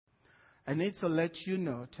I need to let you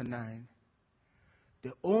know tonight,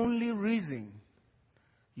 the only reason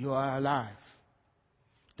you are alive,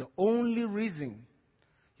 the only reason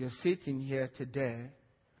you're sitting here today,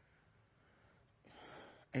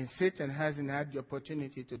 and Satan hasn't had the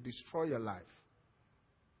opportunity to destroy your life,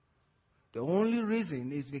 the only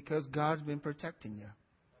reason is because God's been protecting you.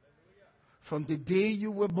 From the day you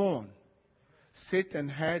were born, Satan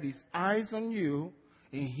had his eyes on you,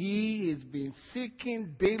 and he has been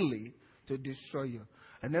seeking daily to destroy you.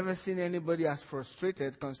 I've never seen anybody as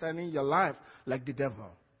frustrated concerning your life like the devil.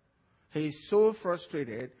 He is so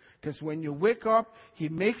frustrated because when you wake up, he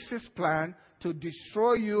makes his plan to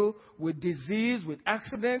destroy you with disease, with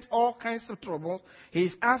accident, all kinds of trouble.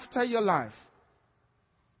 He's after your life.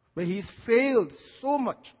 But he's failed so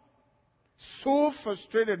much, so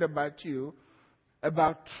frustrated about you,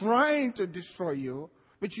 about trying to destroy you,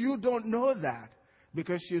 but you don't know that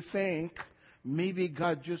because you think maybe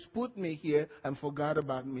God just put me here and forgot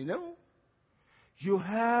about me. No. You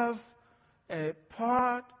have a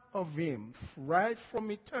part of him right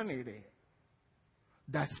from eternity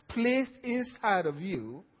that's placed inside of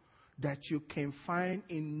you that you can find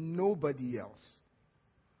in nobody else.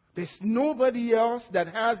 There's nobody else that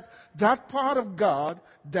has that part of God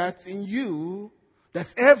that's in you that's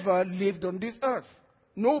ever lived on this earth.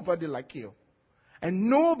 Nobody like you. And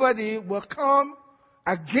nobody will come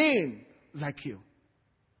again like you.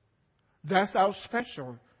 That's how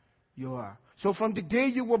special you are. So from the day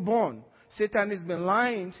you were born, Satan has been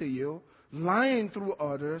lying to you, lying through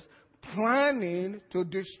others, planning to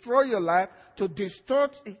destroy your life, to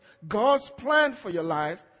distort God's plan for your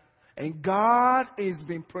life. And God has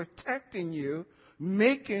been protecting you,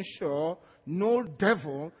 making sure no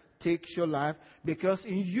devil takes your life. Because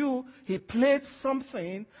in you, he placed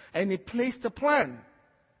something and he placed a plan.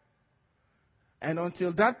 And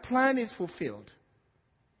until that plan is fulfilled,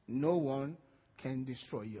 no one can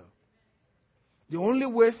destroy you. The only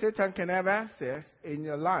way Satan can have access in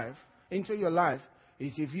your life, into your life,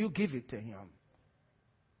 is if you give it to him.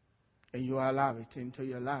 And you allow it into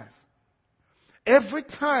your life. Every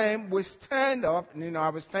time we stand up, I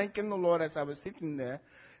was thanking the Lord as I was sitting there,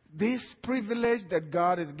 this privilege that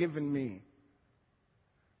God has given me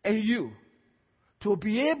and you to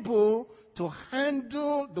be able to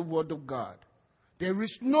handle the Word of God. There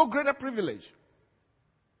is no greater privilege.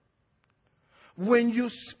 When you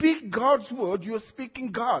speak God's Word, you're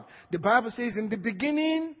speaking God. The Bible says in the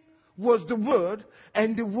beginning was the Word,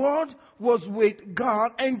 and the Word was with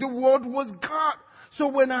God, and the Word was God. So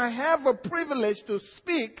when I have a privilege to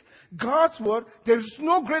speak God's Word, there is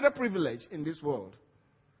no greater privilege in this world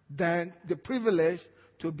than the privilege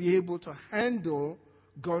to be able to handle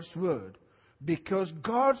God's Word. Because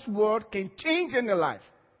God's Word can change any life.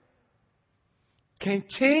 Can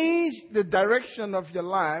change the direction of your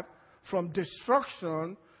life from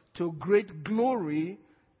destruction to great glory.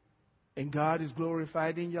 And God is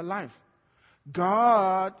glorified in your life.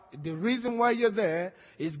 God, the reason why you're there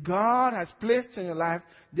is God has placed in your life,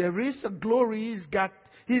 there is a glory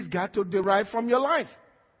He's got to derive from your life.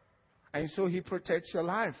 And so He protects your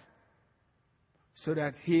life so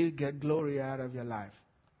that He'll get glory out of your life.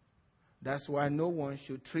 That's why no one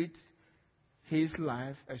should treat his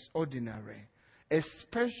life as ordinary,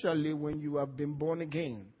 especially when you have been born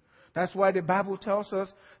again. That's why the Bible tells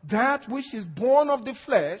us that which is born of the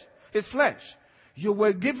flesh is flesh. You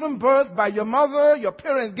were given birth by your mother, your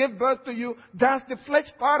parents gave birth to you. That's the flesh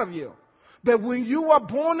part of you. But when you are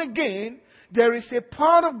born again, there is a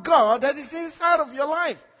part of God that is inside of your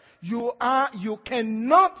life. You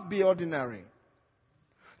cannot be ordinary.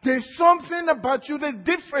 There's something about you that's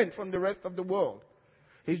different from the rest of the world.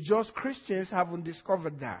 It's just Christians haven't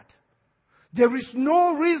discovered that. There is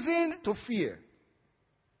no reason to fear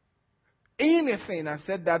anything. I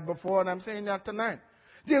said that before and I'm saying that tonight.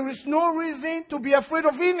 There is no reason to be afraid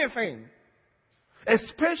of anything.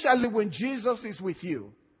 Especially when Jesus is with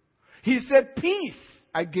you. He said, peace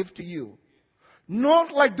I give to you.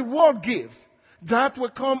 Not like the world gives. That will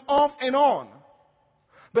come off and on.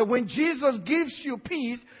 But when Jesus gives you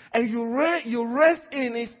peace and you rest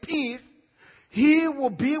in His peace, He will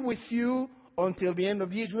be with you until the end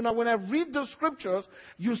of years. When I read the scriptures,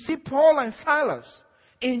 you see Paul and Silas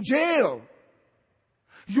in jail.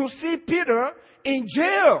 You see Peter in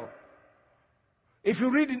jail. If you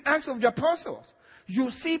read in Acts of the Apostles,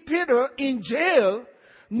 you see Peter in jail,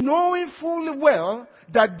 knowing fully well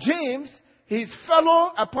that James, his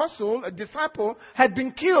fellow apostle, a disciple, had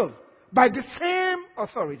been killed by the same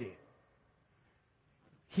authority.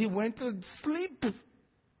 He went to sleep.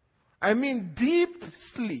 I mean, deep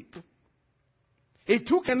sleep. It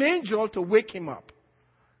took an angel to wake him up.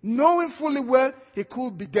 knowing fully well he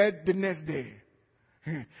could be dead the next day.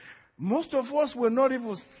 Most of us will not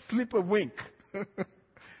even sleep a wink.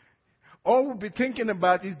 All we'll be thinking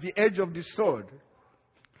about is the edge of the sword.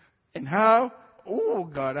 And how, oh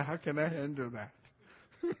God, how can I handle that?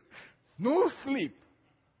 No sleep.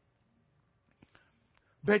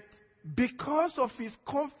 But because of his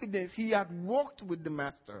confidence, he had walked with the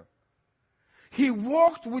Master. He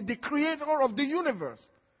walked with the Creator of the universe.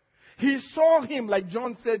 He saw him, like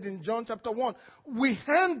John said in John chapter 1. We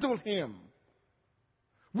handled him.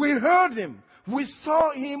 We heard him. We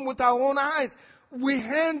saw him with our own eyes. We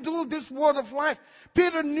handled this word of life.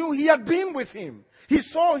 Peter knew he had been with him. He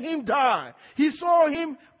saw him die. He saw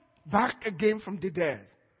him back again from the dead.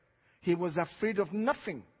 He was afraid of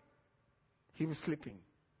nothing. He was sleeping.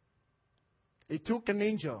 It took an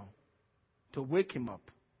angel to wake him up.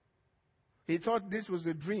 He thought this was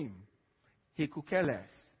a dream. He could care less.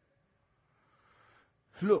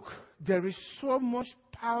 Look, there is so much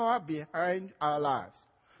power behind our lives.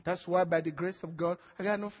 That's why, by the grace of God, I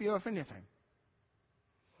got no fear of anything.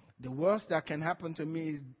 The worst that can happen to me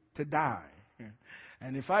is to die.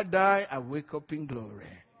 And if I die, I wake up in glory.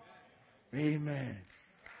 Amen.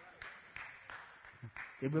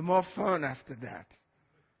 It'll be more fun after that.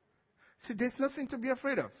 See, there's nothing to be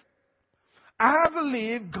afraid of. I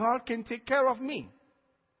believe God can take care of me.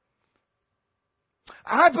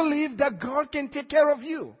 I believe that God can take care of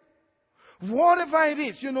you. Whatever it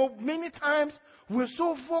is, many times we're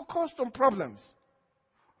so focused on problems.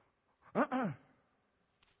 I'm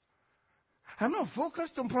not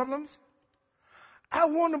focused on problems. I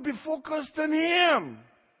want to be focused on Him.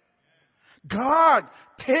 God,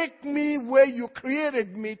 take me where you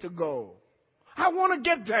created me to go. I want to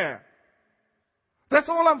get there. That's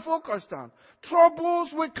all I'm focused on. Troubles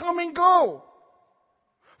will come and go.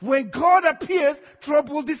 When God appears,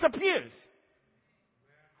 trouble disappears.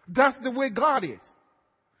 That's the way God is.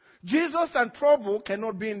 Jesus and trouble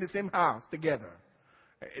cannot be in the same house together.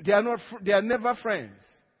 They are never friends.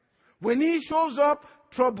 When He shows up,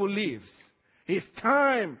 trouble leaves. It's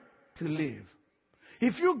time to live.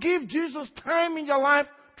 If you give Jesus time in your life,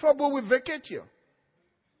 trouble will vacate you.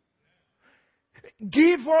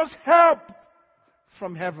 Give us help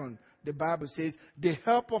from heaven. The Bible says, the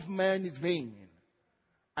help of man is vain.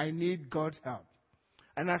 I need God's help.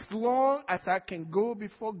 And as long as I can go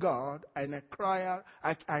before God and I cry out,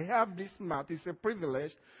 I have this mouth. It's a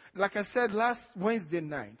privilege. Like I said last Wednesday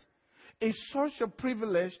night, it's such a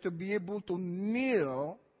privilege to be able to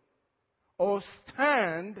kneel or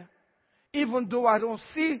stand even though I don't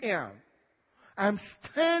see Him. I'm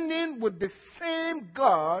standing with the same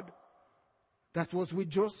God that was with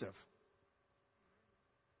Joseph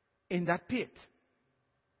in that pit.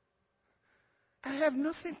 I have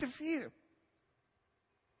nothing to fear.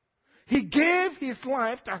 He gave His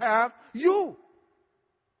life to have you.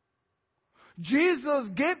 Jesus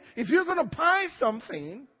gave, if you're going to buy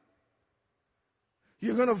something,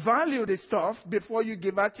 you're going to value the stuff before you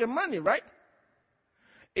give out your money, right?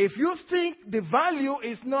 If you think the value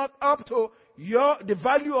is not up to the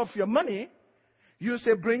value of your money, you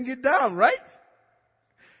say bring it down, right?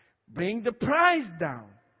 Bring the price down.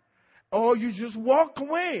 Or you just walk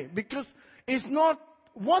away because it's not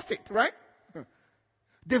worth it, right?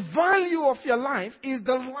 The value of your life is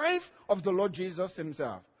the life of the Lord Jesus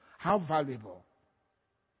Himself. How valuable.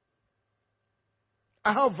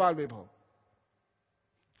 How valuable.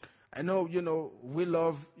 I know, we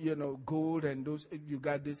love, gold and those, you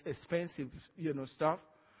got this expensive, stuff.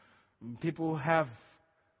 People have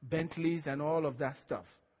Bentleys and all of that stuff.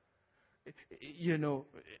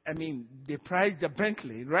 They price the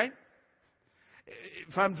Bentley, right?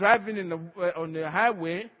 If I'm driving on the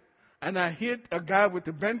highway and I hit a guy with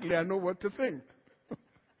a Bentley, I know what to think.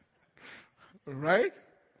 Right?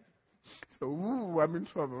 So, I'm in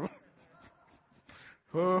trouble.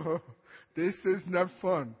 Oh, this is not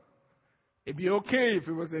fun. It'd be okay if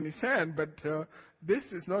it was in his hand, but this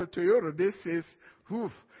is not a Toyota. This is,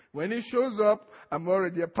 when he shows up, I'm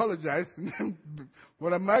already apologizing.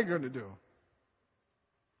 What am I going to do?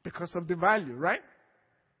 Because of the value, right?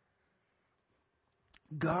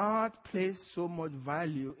 God placed so much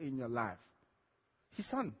value in your life. His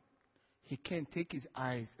Son, He can't take His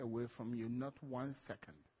eyes away from you, not 1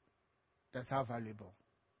 second. That's how valuable.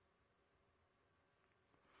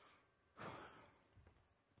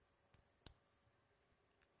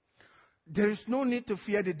 There is no need to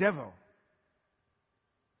fear the devil.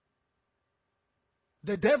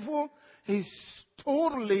 The devil is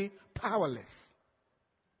totally powerless.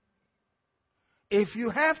 If you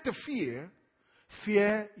have to fear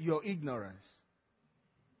your ignorance.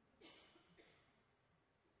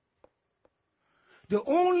 The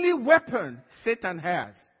only weapon Satan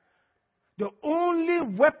has,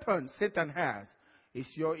 is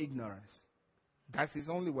your ignorance. That's his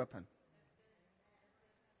only weapon.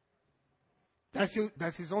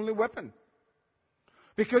 That's his only weapon.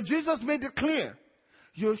 Because Jesus made it clear.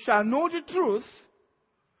 You shall know the truth,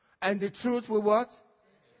 and the truth will what?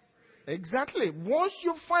 Exactly. Once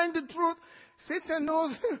you find the truth, Satan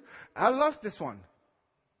knows, I lost this one.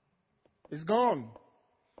 It's gone.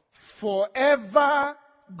 Forever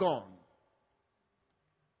gone.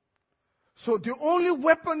 So the only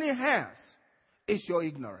weapon he has is your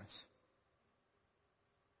ignorance.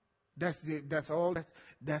 That's all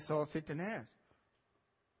Satan has.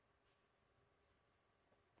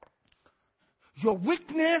 Your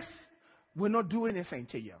weakness will not do anything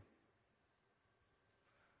to you.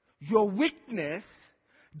 Your weakness,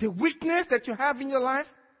 the weakness that you have in your life,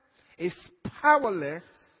 is powerless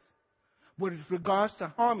with regards to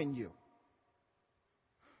harming you.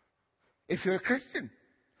 If you're a Christian.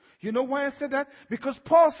 You know why I said that? Because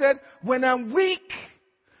Paul said, when I'm weak,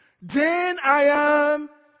 then I am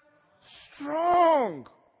strong.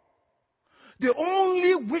 The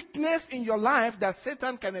only weakness in your life that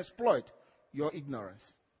Satan can exploit, your ignorance.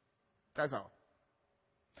 That's all.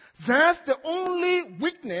 That's the only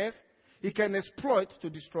weakness he can exploit to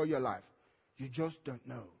destroy your life. You just don't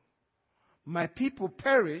know. My people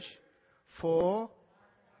perish for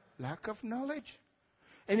lack of knowledge.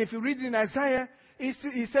 And if you read in Isaiah, he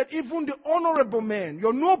said, even the honorable men,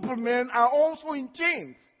 your noble men, are also in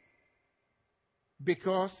chains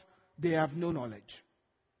because they have no knowledge.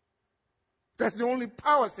 That's the only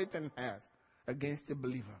power Satan has against a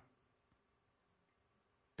believer.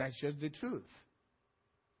 That's just the truth.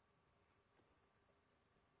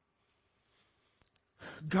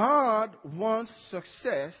 God wants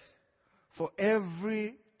success for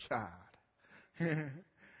every child.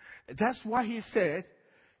 That's why he said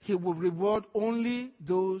he will reward only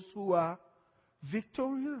those who are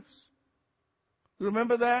victorious.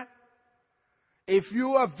 Remember that? If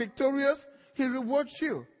you are victorious, he rewards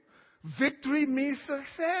you. Victory means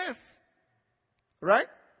success. Right?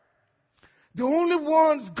 The only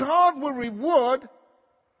ones God will reward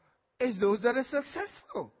is those that are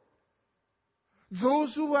successful.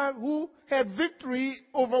 Those who have victory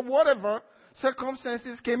over whatever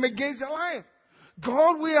circumstances came against your life.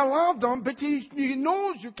 God will allow them, but He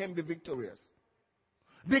knows you can be victorious.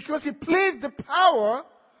 Because He placed the power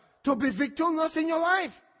to be victorious in your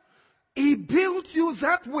life. He built you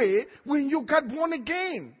that way when you got born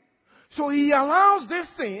again. So He allows these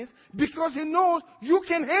things because He knows you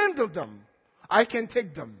can handle them. I can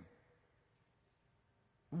take them.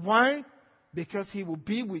 Why? Because He will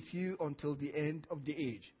be with you until the end of the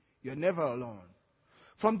age. You're never alone.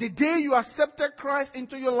 From the day you accepted Christ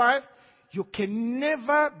into your life, you can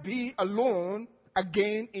never be alone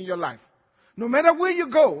again in your life. No matter where you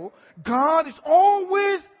go, God is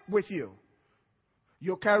always with you.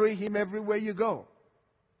 You carry Him everywhere you go.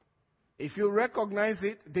 If you recognize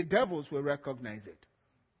it, the devils will recognize it.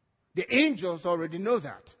 The angels already know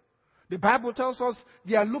that. The Bible tells us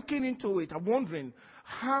they are looking into it and wondering,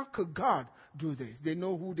 how could God do this? They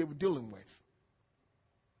know who they were dealing with.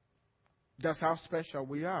 That's how special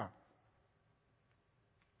we are.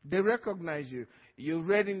 They recognize you. You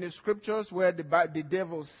read in the scriptures where the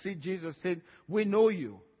devils see Jesus said, we know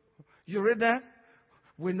you. You read that?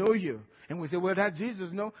 We know you. And we say, well, that Jesus,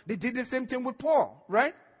 no. They did the same thing with Paul,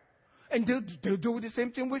 right? And they'll do the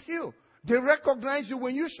same thing with you. They recognize you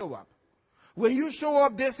when you show up. When you show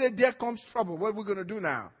up, they say, there comes trouble. What are we going to do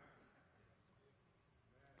now?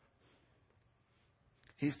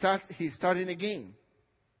 He's starting again.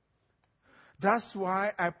 That's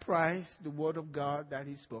why I prize the Word of God that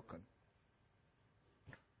He's spoken.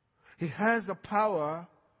 He has the power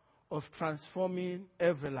of transforming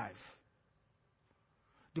every life.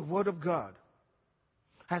 The Word of God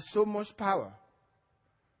has so much power.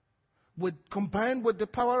 Combined with the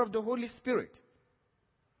power of the Holy Spirit.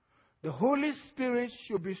 The Holy Spirit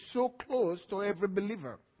should be so close to every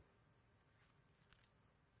believer.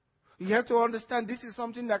 You have to understand this is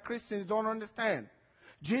something that Christians don't understand.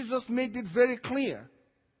 Jesus made it very clear.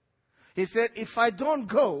 He said, if I don't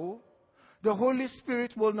go, the Holy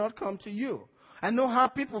Spirit will not come to you. I know how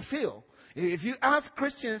people feel. If you ask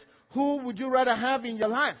Christians, who would you rather have in your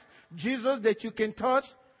life? Jesus that you can touch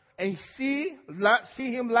and see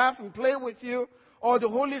Him laugh and play with you, or the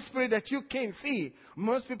Holy Spirit that you can't see?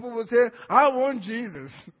 Most people will say, I want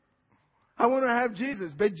Jesus. I want to have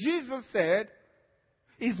Jesus. But Jesus said,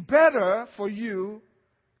 it's better for you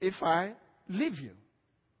if I leave you.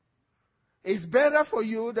 It's better for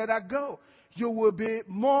you that I go. You will be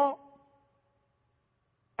more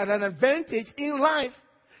at an advantage in life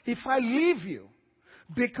if I leave you.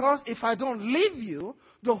 Because if I don't leave you,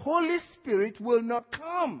 the Holy Spirit will not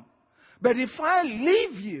come. But if I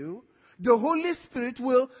leave you, the Holy Spirit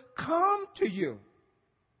will come to you.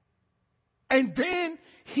 And then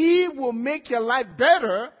He will make your life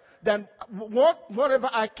better than whatever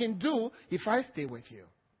I can do if I stay with you.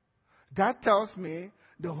 That tells me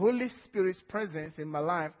the Holy Spirit's presence in my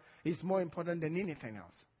life is more important than anything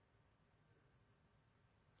else.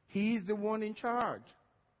 He is the one in charge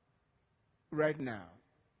right now.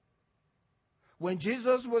 When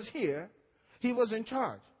Jesus was here, He was in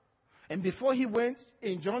charge. And before He went,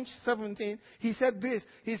 in John 17, He said this.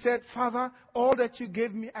 He said, Father, all that you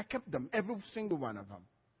gave me, I kept them, every single one of them.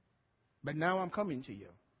 But now I'm coming to you.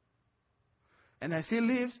 And as He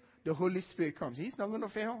lives, the Holy Spirit comes. He's not going to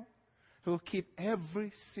fail. He'll keep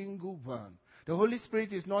every single one. The Holy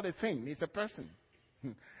Spirit is not a thing. It's a person.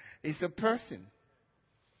 It's a person.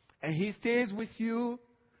 And He stays with you.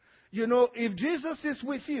 You know, if Jesus is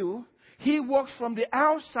with you, He walks from the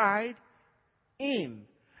outside in.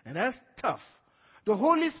 And that's tough. The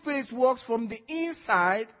Holy Spirit walks from the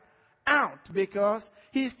inside out because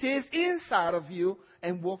He stays inside of you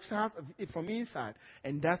and walks out of it from inside.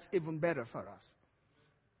 And that's even better for us.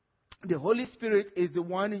 The Holy Spirit is the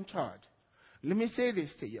one in charge. Let me say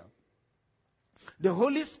this to you. The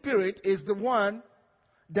Holy Spirit is the one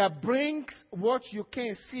that brings what you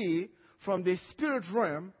can't see from the spirit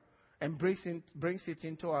realm and brings it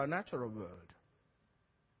into our natural world.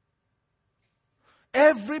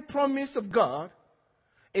 Every promise of God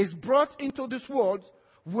is brought into this world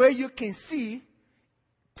where you can see,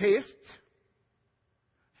 taste,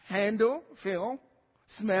 handle, feel,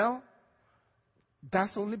 smell.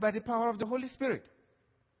 That's only by the power of the Holy Spirit.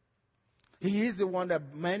 He is the one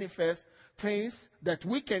that manifests things that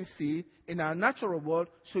we can see in our natural world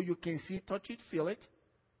so you can see, touch it, feel it,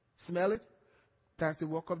 smell it. That's the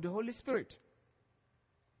work of the Holy Spirit.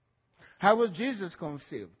 How was Jesus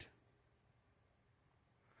conceived?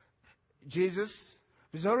 Jesus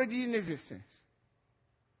was already in existence.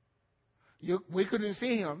 We couldn't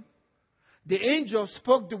see Him. The angel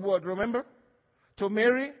spoke the word, remember, to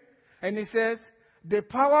Mary. And he says, the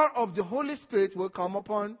power of the Holy Spirit will come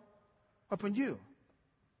upon you.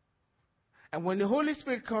 And when the Holy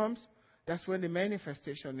Spirit comes, that's when the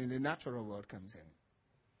manifestation in the natural world comes in.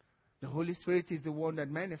 The Holy Spirit is the one that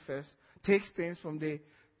manifests, takes things from the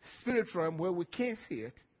spirit realm where we can't see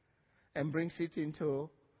it, and brings it into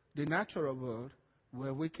the natural world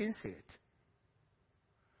where we can see it.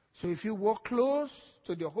 So if you walk close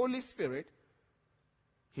to the Holy Spirit,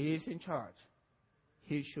 He is in charge.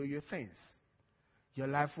 He'll show you things. Your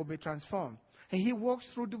life will be transformed. And He walks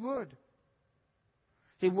through the Word.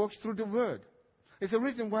 He walks through the Word. It's the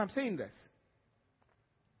reason why I'm saying this.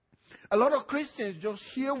 A lot of Christians just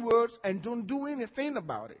hear words and don't do anything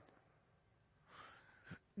about it.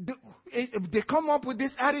 They come up with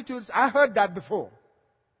these attitudes. I heard that before.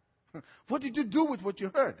 What did you do with what you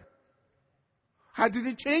heard? How did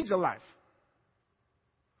it change your life?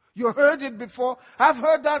 You heard it before. I've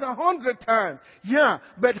heard that 100 times. Yeah,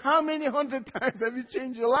 but how many 100 times have you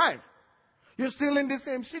changed your life? You're still in the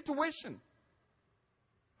same situation.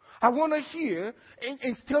 I want to hear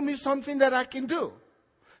and tell me something that I can do.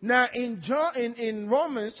 Now, in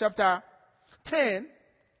Romans chapter 10,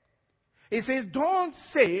 it says, don't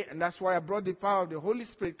say, and that's why I brought the power of the Holy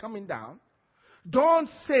Spirit coming down, don't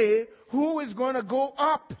say who is going to go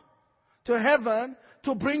up to heaven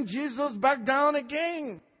to bring Jesus back down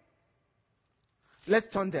again. Let's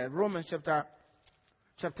turn there. Romans chapter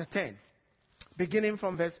 10, beginning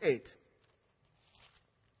from verse 8.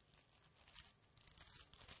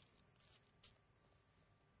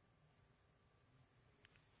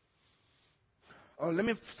 Oh, let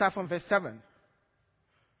me start from verse 7.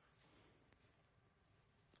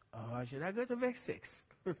 Oh, should I go to verse 6?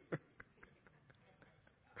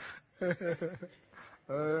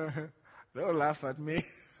 Don't laugh at me.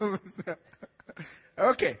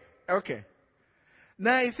 Okay.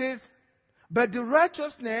 Now it says, but the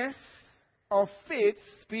righteousness of faith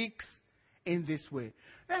speaks in this way.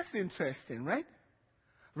 That's interesting, right?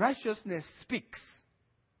 Righteousness speaks.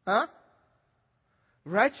 Huh?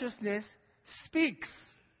 Righteousness speaks.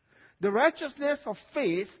 The righteousness of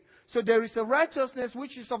faith. So there is a righteousness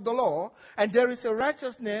which is of the law, and there is a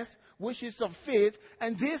righteousness which is of faith,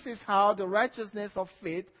 and this is how the righteousness of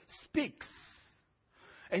faith speaks.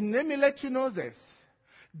 And let me let you know this.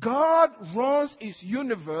 God runs His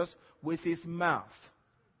universe with His mouth.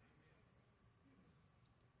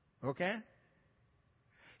 Okay?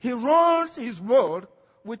 He runs His world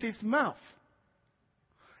with His mouth.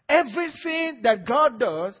 Everything that God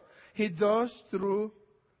does, He does through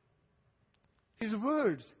His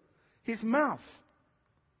words, his mouth.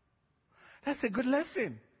 That's a good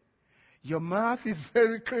lesson. Your mouth is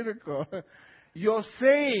very critical. Your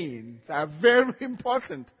sayings are very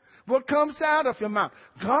important. What comes out of your mouth?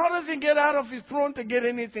 God doesn't get out of his throne to get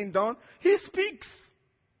anything done. He speaks.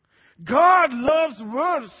 God loves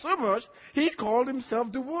words so much, he called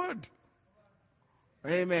himself the Word.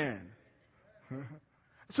 Amen.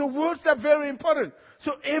 So words are very important.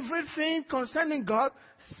 So everything concerning God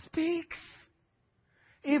speaks.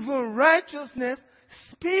 Even righteousness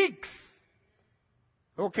speaks.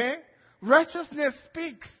 Okay? Righteousness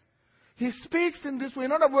speaks. He speaks in this way.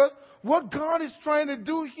 In other words, what God is trying to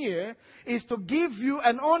do here is to give you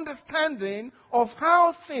an understanding of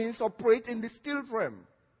how things operate in the spirit realm.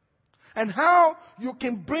 And how you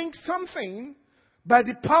can bring something by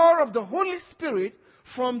the power of the Holy Spirit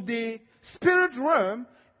from the spirit realm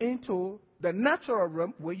into the natural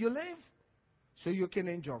realm where you live. So you can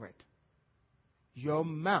enjoy it. Your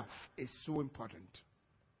mouth is so important.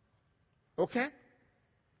 Okay?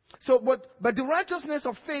 So, but the righteousness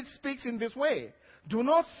of faith speaks in this way. Do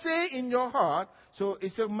not say in your heart, so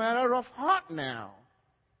it's a matter of heart now.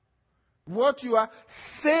 What you are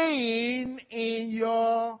saying in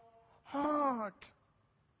your heart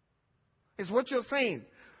is what you're saying.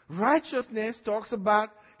 Righteousness talks about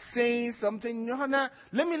saying something in your heart. Now,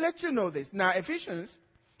 let me let you know this. Now, Corinthians,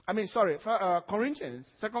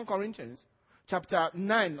 2 Corinthians, chapter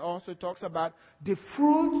 9 also talks about the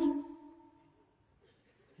fruit.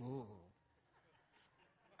 Oh.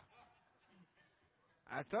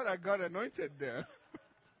 I thought I got anointed there.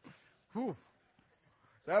 Whew.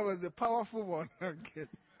 That was a powerful one. Okay.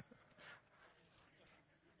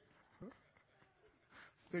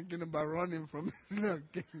 Thinking about running from the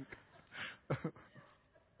king.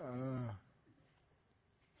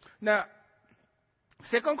 Now,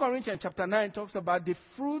 2 Corinthians chapter 9 talks about the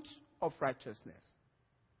fruit of righteousness.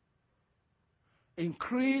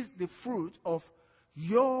 Increase the fruit of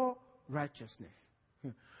your righteousness.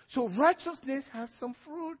 So righteousness has some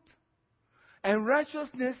fruit. And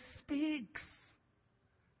righteousness speaks.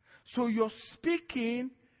 So your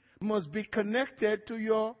speaking must be connected to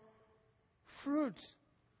your fruit.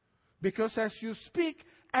 Because as you speak,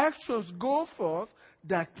 actions go forth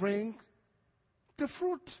that bring the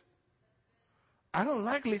fruit. I don't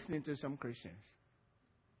like listening to some Christians.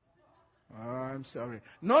 Oh, I'm sorry.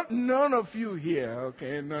 None of you here,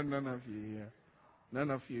 okay? None of you here. None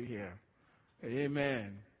of you here.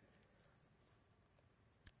 Amen.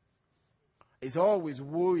 It's always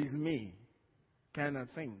woe is me kind of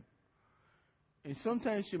thing. And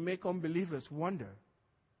sometimes you make unbelievers wonder.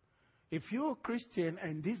 If you're a Christian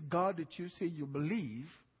and this God that you say you believe,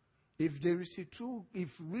 if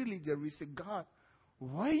really there is a God,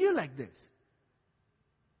 why are you like this?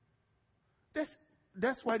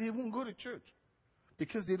 That's why they won't go to church.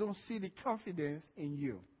 Because they don't see the confidence in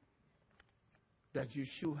you that you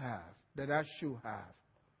should have, that I should have.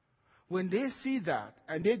 When they see that,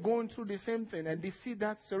 and they're going through the same thing, and they see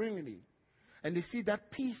that serenity, and they see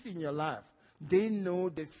that peace in your life, they know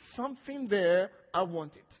there's something there, I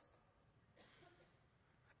want it.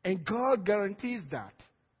 And God guarantees that.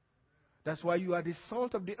 That's why you are the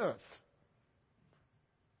salt of the earth.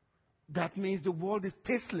 That means the world is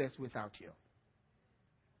tasteless without you.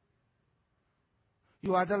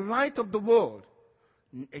 You are the light of the world.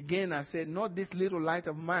 Again, I said, not this little light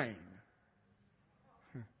of mine.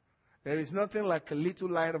 There is nothing like a little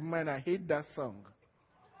light of mine. I hate that song.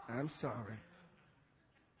 I'm sorry.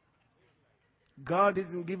 God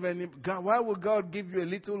isn't giving God. Why would God give you a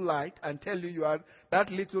little light and tell you that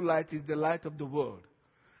little light is the light of the world?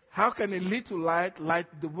 How can a little light light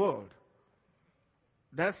the world?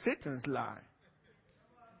 That's Satan's lie.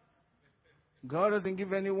 God doesn't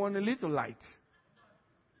give anyone a little light.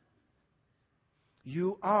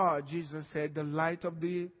 You are, Jesus said, the light of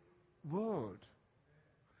the world.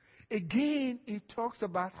 Again, it talks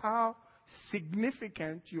about how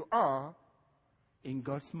significant you are in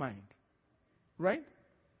God's mind. Right?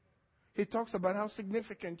 He talks about how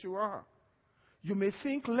significant you are. You may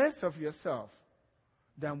think less of yourself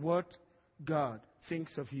than what God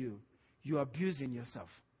thinks of you. You are abusing yourself.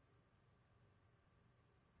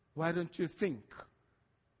 Why don't you think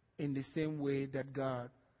in the same way that God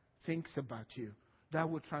thinks about you? That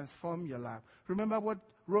will transform your life. Remember what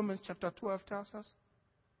Romans chapter 12 tells us?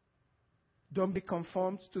 Don't be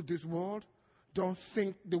conformed to this world. Don't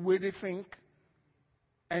think the way they think.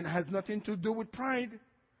 And it has nothing to do with pride.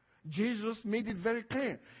 Jesus made it very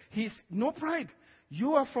clear. He's no pride.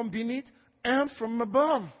 You are from beneath and from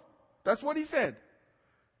above. That's what he said.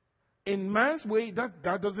 In man's way, that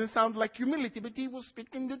doesn't sound like humility, but he was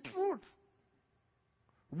speaking the truth.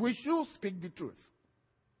 We should speak the truth.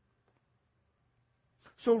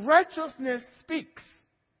 So righteousness speaks.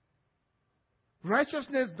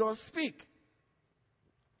 Righteousness does speak.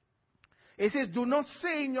 It says, do not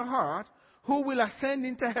say in your heart, who will ascend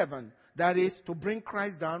into heaven? That is, to bring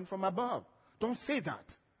Christ down from above. Don't say that.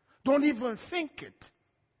 Don't even think it.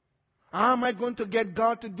 How am I going to get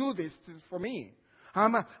God to do this for me?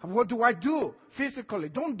 What do I do physically?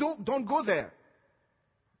 Don't go there.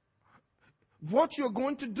 What you're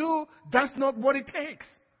going to do, that's not what it takes.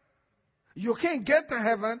 You can't get to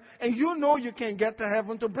heaven, and you know you can't get to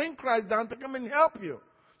heaven to bring Christ down to come and help you.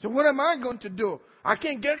 So what am I going to do? I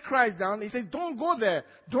can't get Christ down. He says, don't go there.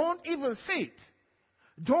 Don't even say it.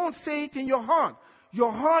 Don't say it in your heart.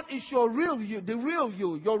 Your heart is your real you, the real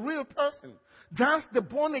you, your real person. That's the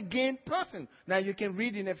born-again person. Now you can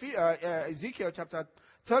read in Ezekiel chapter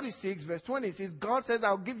 36, verse 20. It says, God says,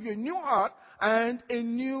 I'll give you a new heart and a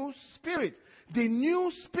new spirit. The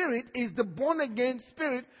new spirit is the born-again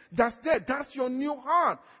spirit that's there. That's your new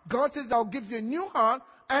heart. God says, I'll give you a new heart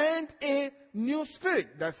and a new spirit.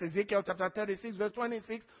 That's Ezekiel chapter 36, verse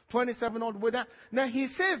 26, 27, all the way down. Now he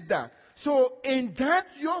says that. So in that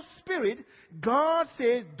your spirit, God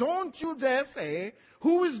says, don't you dare say,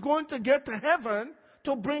 who is going to get to heaven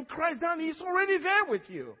to bring Christ down? He's already there with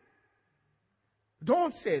you.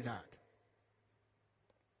 Don't say that.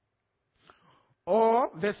 Or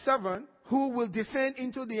verse 7, who will descend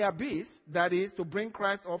into the abyss, that is, to bring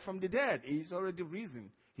Christ up from the dead. He's already risen.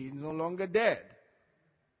 He's no longer dead.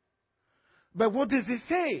 But what does it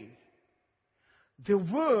say? The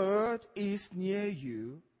word is near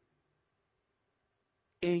you,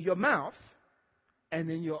 in your mouth and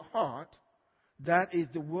in your heart. That is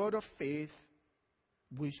the word of faith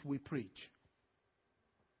which we preach.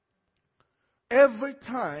 Every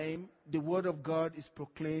time the word of God is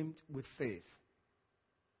proclaimed with faith,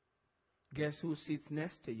 guess who sits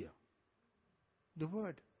next to you? The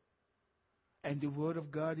word. And the word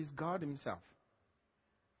of God is God himself.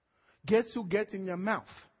 Guess who gets in your mouth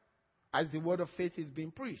as the word of faith is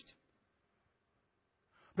being preached?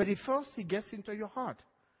 But at first he gets into your heart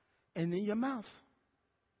and in your mouth,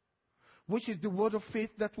 which is the word of faith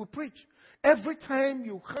that we preach. Every time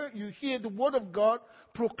you hear the word of God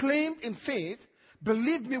proclaimed in faith,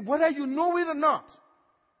 believe me, whether you know it or not,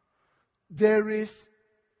 there is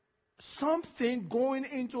something going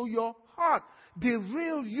into your heart. The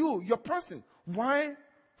real you, your person. Why?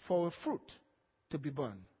 For a fruit to be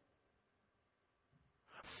born.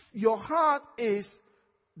 Your heart is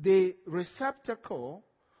the receptacle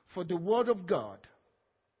for the word of God.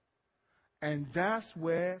 And that's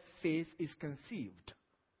where faith is conceived.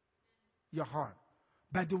 Your heart.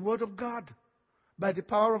 By the word of God. By the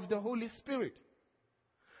power of the Holy Spirit.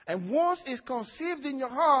 And once it's conceived in your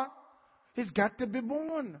heart, it's got to be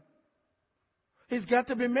born. It's got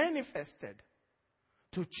to be manifested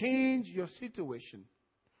to change your situation.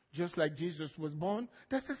 Just like Jesus was born,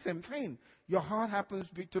 that's the same thing. Your heart happens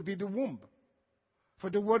to be the womb for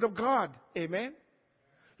the word of God. Amen?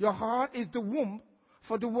 Your heart is the womb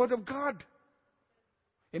for the word of God.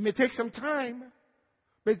 It may take some time,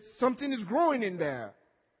 but something is growing in there.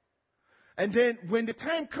 And then when the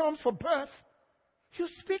time comes for birth, you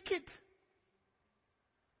speak it.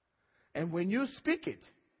 And when you speak it,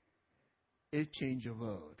 it changes your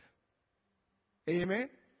world. Amen?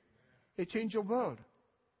 It changes your world.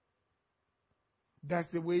 That's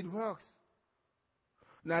the way it works.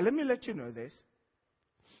 Now, let me let you know this.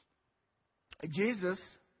 Jesus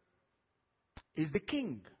is the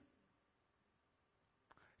king.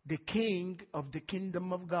 The king of the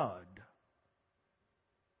kingdom of God.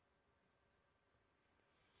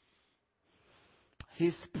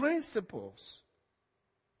 His principles,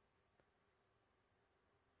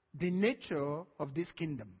 the nature of this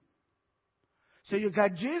kingdom. So you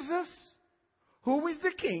got Jesus, who is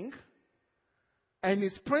the king, and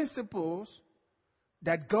his principles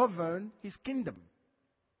that govern his kingdom.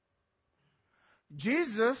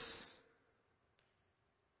 Jesus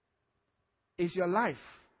is your life.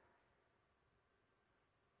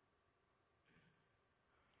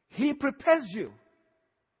 He prepares you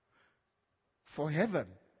for heaven.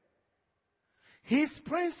 His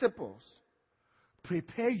principles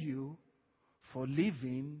prepare you for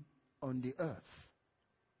living on the earth.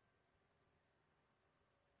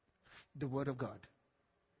 The Word of God.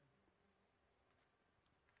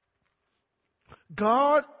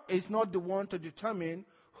 God is not the one to determine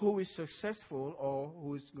who is successful or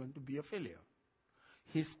who is going to be a failure.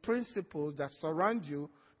 His principles that surround you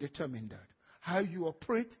determine that. How you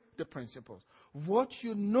operate the principles. What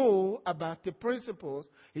you know about the principles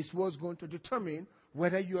is what's going to determine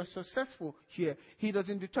whether you are successful here. He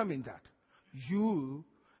doesn't determine that. You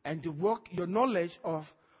and your knowledge of,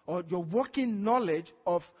 or your working knowledge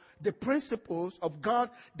of the principles of God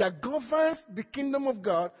that governs the kingdom of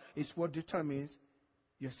God is what determines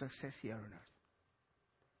your success here on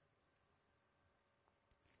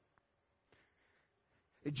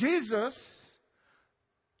earth. Jesus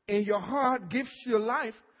in your heart gives you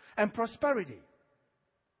life and prosperity.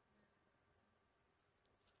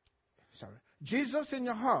 Sorry. Jesus in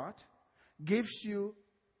your heart gives you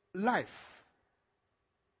life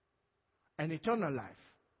and eternal life.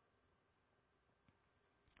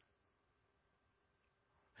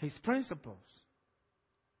 His principles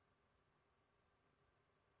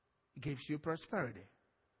gives you prosperity.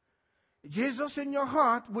 Jesus in your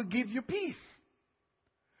heart will give you peace.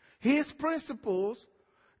 His principles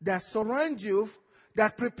that surround you,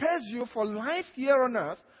 that prepares you for life here on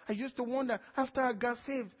earth. I used to wonder, after I got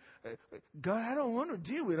saved, God, I don't want to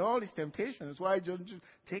deal with all these temptations. Why don't you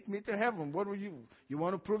take me to heaven? What will you? You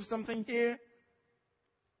want to prove something here?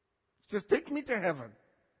 Just take me to heaven.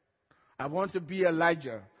 I want to be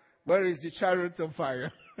Elijah. Where is the chariots of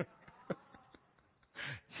fire?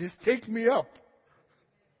 Just take me up.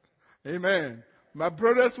 Amen. My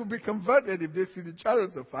brothers will be converted if they see the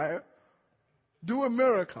chariots of fire. Do a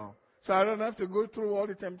miracle. So I don't have to go through all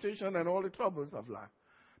the temptation and all the troubles of life.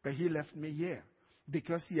 But he left me here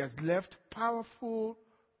because he has left powerful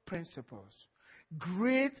principles.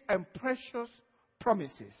 Great and precious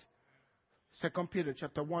promises. 2 Peter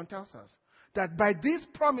chapter 1 tells us that by these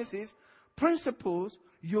promises, principles,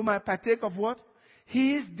 you might partake of what?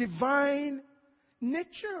 His divine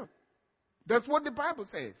nature. That's what the Bible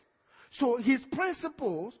says. So his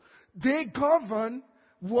principles, they govern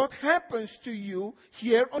what happens to you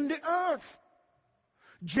here on the earth.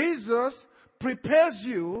 Jesus prepares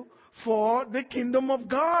you for the kingdom of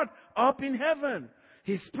God up in heaven.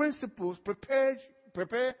 His principles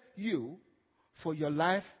prepare you for your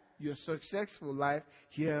life, your successful life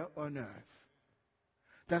here on earth.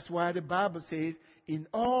 That's why the Bible says, in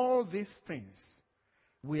all these things,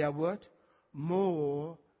 we are what?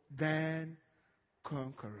 More than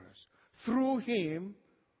conquerors. Through him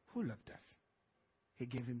who loved us. He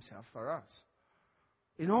gave himself for us.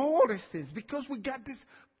 In all these things, because we got these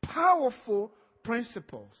powerful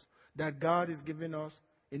principles that God has given us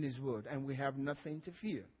in his word, and we have nothing to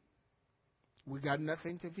fear. We got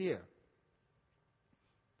nothing to fear.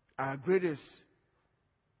 Our greatest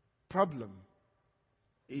problem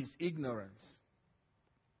is ignorance.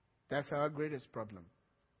 That's our greatest problem.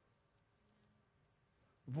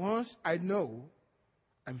 Once I know,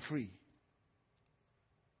 I'm free.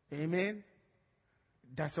 Amen?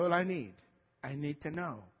 That's all I need. I need to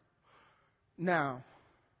know. Now,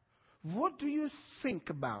 what do you think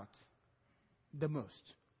about the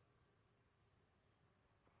most?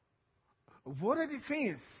 What are the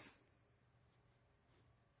things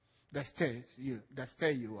that stir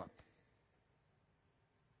you up?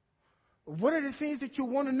 What are the things that you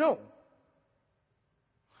want to know?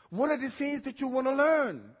 What are the things that you want to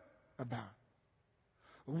learn about?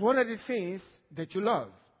 What are the things that you love?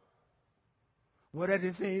 What are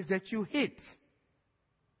the things that you hate?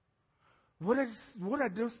 What are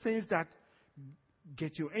those things that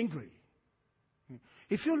get you angry?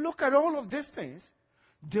 If you look at all of these things,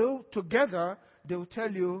 they'll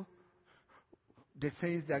tell you the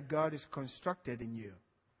things that God has constructed in you,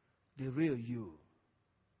 the real you.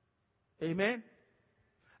 Amen?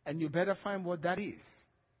 And you better find what that is.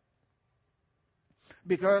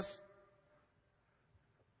 Because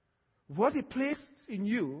what he placed in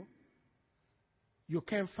you, you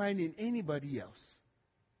can't find in anybody else.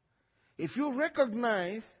 If you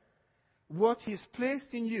recognize what he's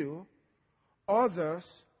placed in you, others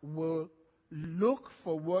will look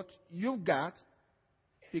for what you've got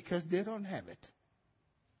because they don't have it.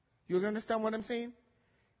 You understand what I'm saying?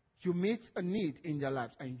 You meet a need in their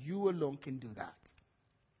lives, and you alone can do that.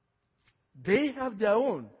 They have their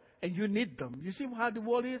own, and you need them. You see how the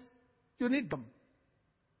world is? You need them.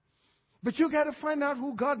 But you got to find out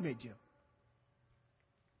who God made you.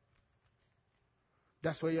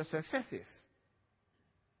 That's where your success is.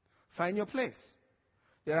 Find your place.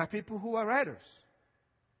 There are people who are writers.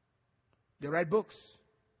 They write books.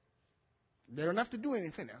 They don't have to do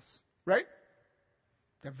anything else, right?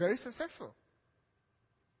 They're very successful.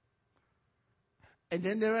 And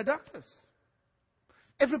then there are doctors.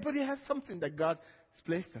 Everybody has something that God has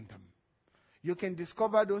placed in them. You can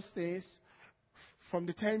discover those things from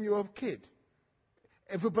the time you were a kid.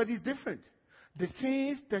 Everybody's different. The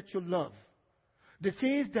things that you love, the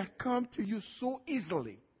things that come to you so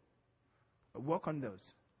easily, work on those.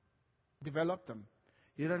 Develop them.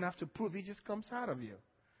 You don't have to prove it, just comes out of you.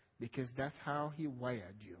 Because that's how he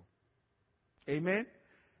wired you. Amen?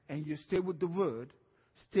 and you stay with the Word,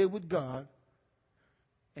 stay with God,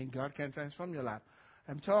 and God can transform your life.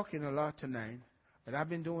 I'm talking a lot tonight, but I've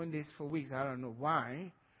been doing this for weeks. I don't know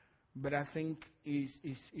why, but I think is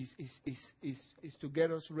to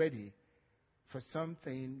get us ready for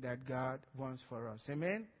something that God wants for us.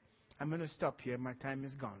 Amen? I'm going to stop here. My time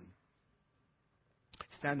is gone.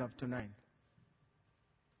 Stand up tonight.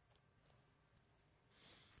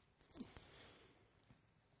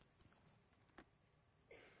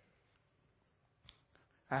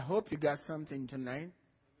 I hope you got something tonight.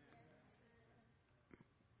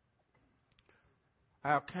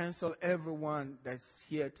 I'll cancel everyone that's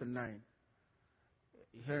here tonight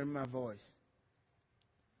hearing my voice.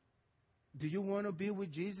 Do you want to be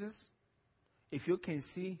with Jesus? If you can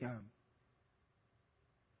see Him,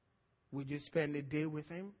 would you spend a day with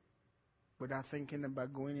Him without thinking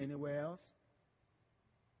about going anywhere else?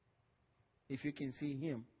 If you can see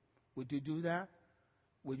Him, would you do that?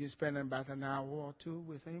 Would you spend about an hour or two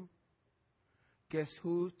with Him? Guess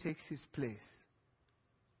who takes His place?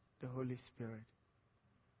 The Holy Spirit.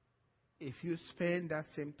 If you spend that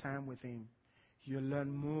same time with Him, you'll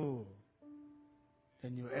learn more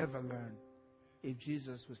than you ever learned if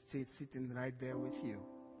Jesus was still sitting right there with you.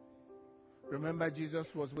 Remember, Jesus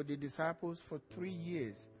was with the disciples for 3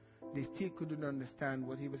 years. They still couldn't understand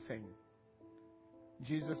what He was saying.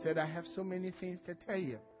 Jesus said, I have so many things to tell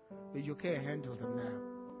you, but you can't handle them now.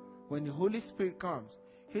 When the Holy Spirit comes,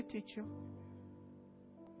 He'll teach you.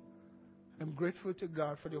 I'm grateful to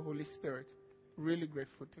God for the Holy Spirit. Really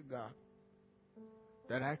grateful to God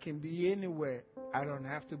that I can be anywhere. I don't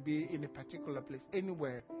have to be in a particular place.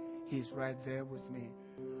 Anywhere, He's right there with me.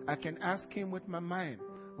 I can ask Him with my mind,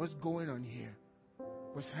 what's going on here?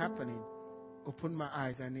 What's happening? Open my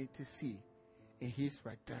eyes, I need to see. And He's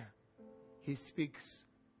right there. He speaks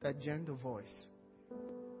that gentle voice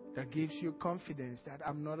that gives you confidence that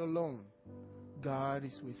I'm not alone. God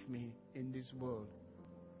is with me in this world.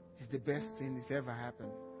 It's the best thing that's ever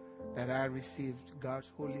happened, that I received God's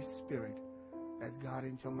Holy Spirit as God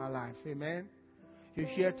into my life. Amen? You're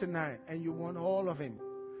here tonight and you want all of Him.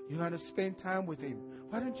 You want to spend time with Him.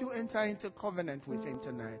 Why don't you enter into covenant with Him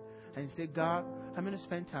tonight and say, God, I'm going to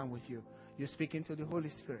spend time with you. You're speaking to the Holy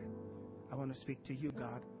Spirit. I want to speak to you,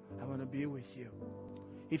 God. I want to be with you.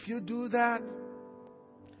 If you do that,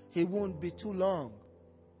 it won't be too long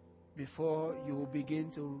before you will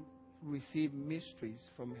begin to receive mysteries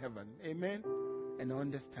from heaven. Amen? And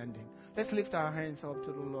understanding. Let's lift our hands up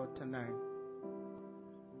to the Lord tonight.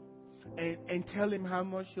 And tell Him how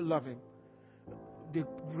much you love Him. The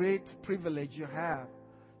great privilege you have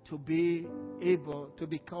to be able to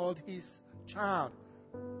be called His child,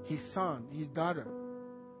 His son, His daughter.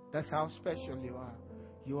 That's how special you are.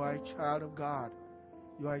 You are a child of God.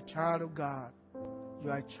 You are a child of God. You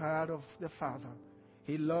are a child of the Father.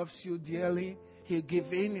 He loves you dearly. He'll give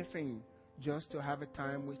anything just to have a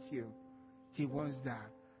time with you. He wants that.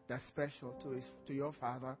 That's special to your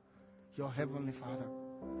Father, your Heavenly Father.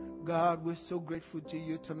 God, we're so grateful to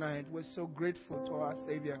you tonight. We're so grateful to our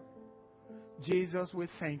Savior. Jesus, we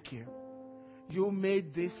thank you. You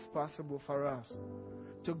made this possible for us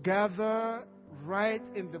to gather right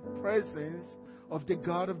in the presence of the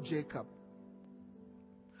God of Jacob.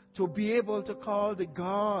 To be able to call the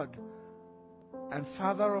God and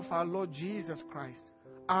Father of our Lord Jesus Christ,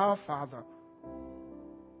 our Father.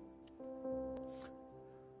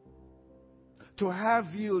 To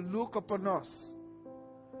have you look upon us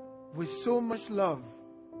with so much love,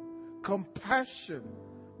 compassion,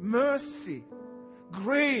 mercy,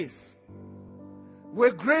 grace.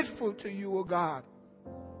 We're grateful to you, O God.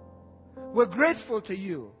 We're grateful to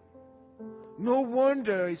you. No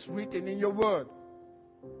wonder it's written in your word.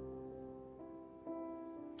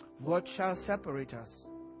 What shall separate us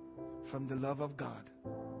from the love of God?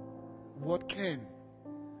 What can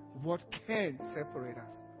separate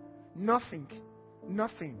us? Nothing.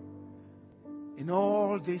 Nothing. In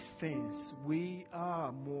all these things, we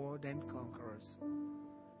are more than conquerors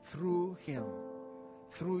through Him,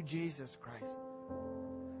 through Jesus Christ.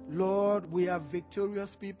 Lord, we are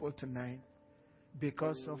victorious people tonight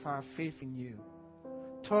because of our faith in you.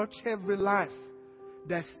 Touch every life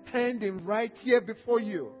that's standing right here before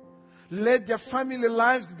you. Let their family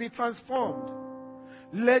lives be transformed.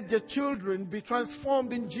 Let the children be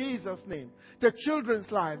transformed in Jesus' name. The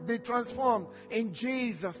children's life be transformed in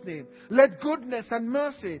Jesus' name. Let goodness and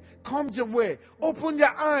mercy come your way. Open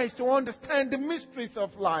your eyes to understand the mysteries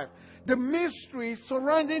of life. The mysteries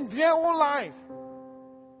surrounding their own life.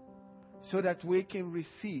 So that we can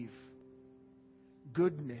receive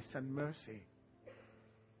goodness and mercy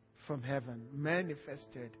from heaven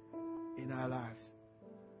manifested in our lives.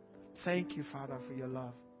 Thank you, Father, for your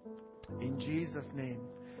love. In Jesus' name.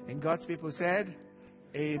 And God's people said,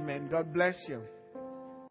 Amen. God bless you.